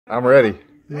I'm ready.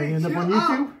 You end up on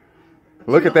YouTube?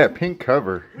 Look at that pink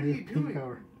cover. What are you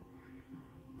doing?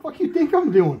 Fuck you think I'm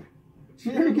doing?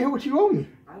 You're gonna get what you owe me.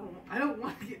 I don't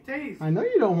want to get tased. I know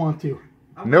you don't want to.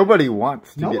 Nobody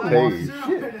wants to get tased.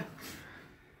 Shit.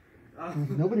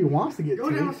 Nobody wants to get Go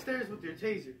tased. Go downstairs with your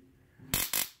taser.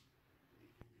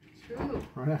 Chill.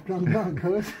 Right after I'm done,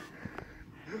 cuz.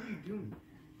 What are you doing?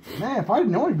 Man, if I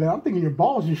didn't know any better, I'm thinking your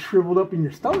balls just shriveled up in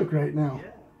your stomach right now.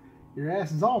 Yeah. Your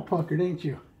ass is all puckered, ain't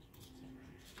you?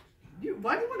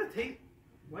 Why do you want to tase?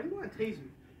 Why do you want to tase me?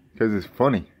 Because it's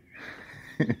funny.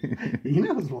 He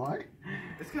knows why.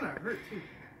 It's gonna hurt too.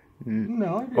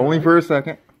 No. Only right. for a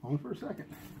second. Only for a second.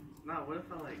 No, what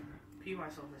if I like pee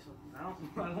myself or something? I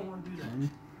don't want to do that.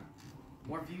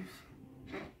 More views.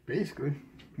 Basically,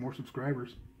 more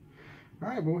subscribers. All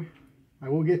right, boy. I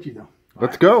will get you though.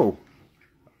 Let's go.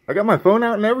 I got my phone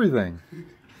out and everything.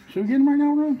 Should we get him right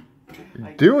now, Ron?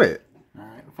 Do it. All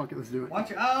right, fuck it. Let's do it.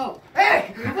 Watch out! Oh.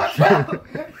 Hey! Watch out!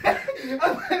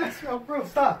 Bro,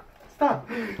 stop! Stop!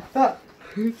 Stop!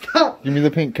 Stop! Give me the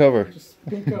pink cover. Just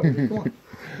pink up. Come on.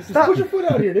 Just push your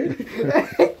foot out here, dude.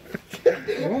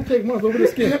 It won't take much. Over the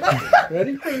skin.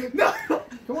 Ready? No!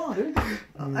 Come on, dude.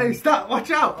 Hey, stop!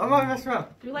 Watch out! I'm not messing around.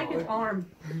 Do like his arm.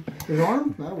 His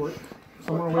arm? That'll work.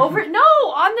 Over? No,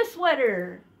 on the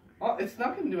sweater. Oh, it's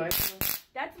not gonna do anything.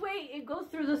 That's the way it goes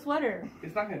through the sweater.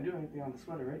 It's not gonna do anything on the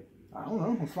sweater, right? I don't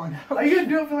know. Let's find out. Are you gonna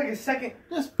do it for like a second?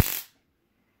 Just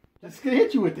gonna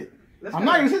hit you with it. I'm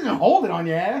not gonna sit there and hold it on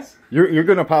your ass. You're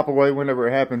gonna pop away whenever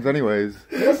it happens, anyways.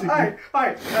 Alright.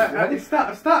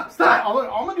 Stop. All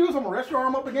I'm gonna do is I'm gonna rest your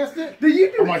arm up against it. Do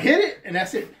you do I'm gonna hit it, and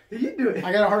that's it. Do you do it?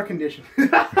 I got a heart condition.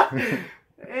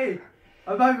 Hey,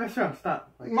 I'm not messing around.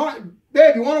 Stop.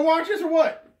 Babe, you want to watch this or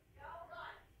what?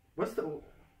 What's the?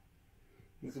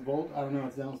 It's a Volt. I don't know.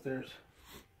 It's downstairs.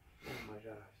 Oh my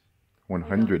gosh.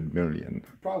 100 million.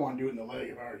 Probably want to do it in the leg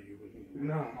if I were you.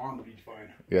 No, arm would be fine.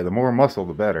 Yeah, the more muscle,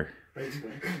 the better.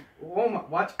 Basically. Oh my!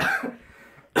 Watch.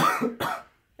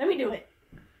 Let me do it.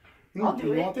 I'll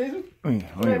do it. You want taser?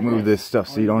 Let me move this stuff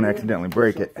so you don't accidentally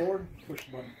break it. Forward, push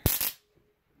the button.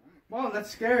 Mom, that's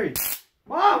scary.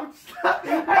 Mom, stop!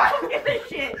 I don't give a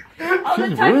shit. All the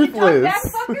She's time you talk ruthless. back,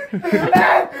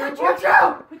 fucker. Watch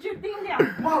out! Put your thing down.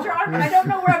 Put your arm. I don't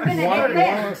know where I'm gonna You want hit it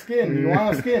that. on skin. You want it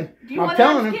on skin. Do you I'm want it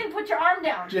telling on him. skin? Put your arm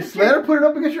down. Just let her put it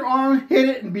up against your arm, hit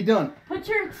it, and be done. Put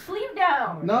your sleeve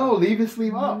down. No, leave his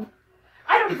sleeve up.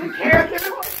 I don't even care. Hit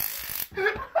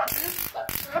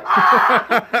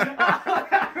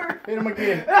him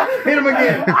again. Hit him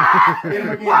again. Hit him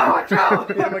again. Watch out!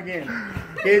 Hit him again.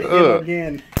 Hit him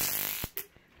again.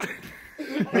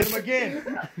 Hit him again.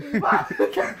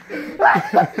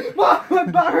 Mom, my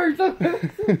butt hurts.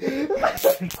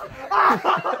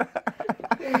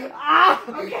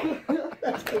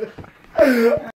 Okay.